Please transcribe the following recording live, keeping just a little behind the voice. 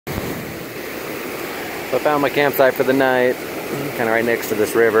So I found my campsite for the night, kind of right next to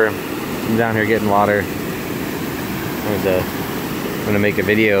this river. I'm down here getting water. I'm gonna make a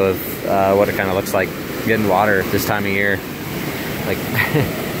video of what it kind of looks like getting water this time of year. Like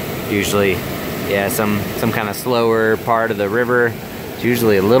usually, yeah, some kind of slower part of the river. It's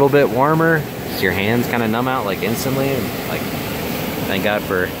usually a little bit warmer. So your hands kind of numb out like instantly. And, like, thank God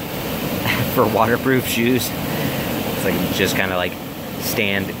for for waterproof shoes. It's like just kind of like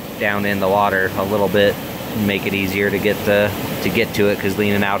stand down in the water a little bit, and make it easier to get to it, because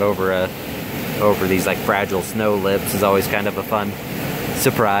leaning out over these like fragile snow lips is always kind of a fun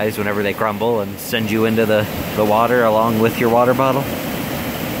surprise whenever they crumble and send you into the water along with your water bottle.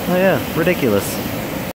 Oh yeah, ridiculous.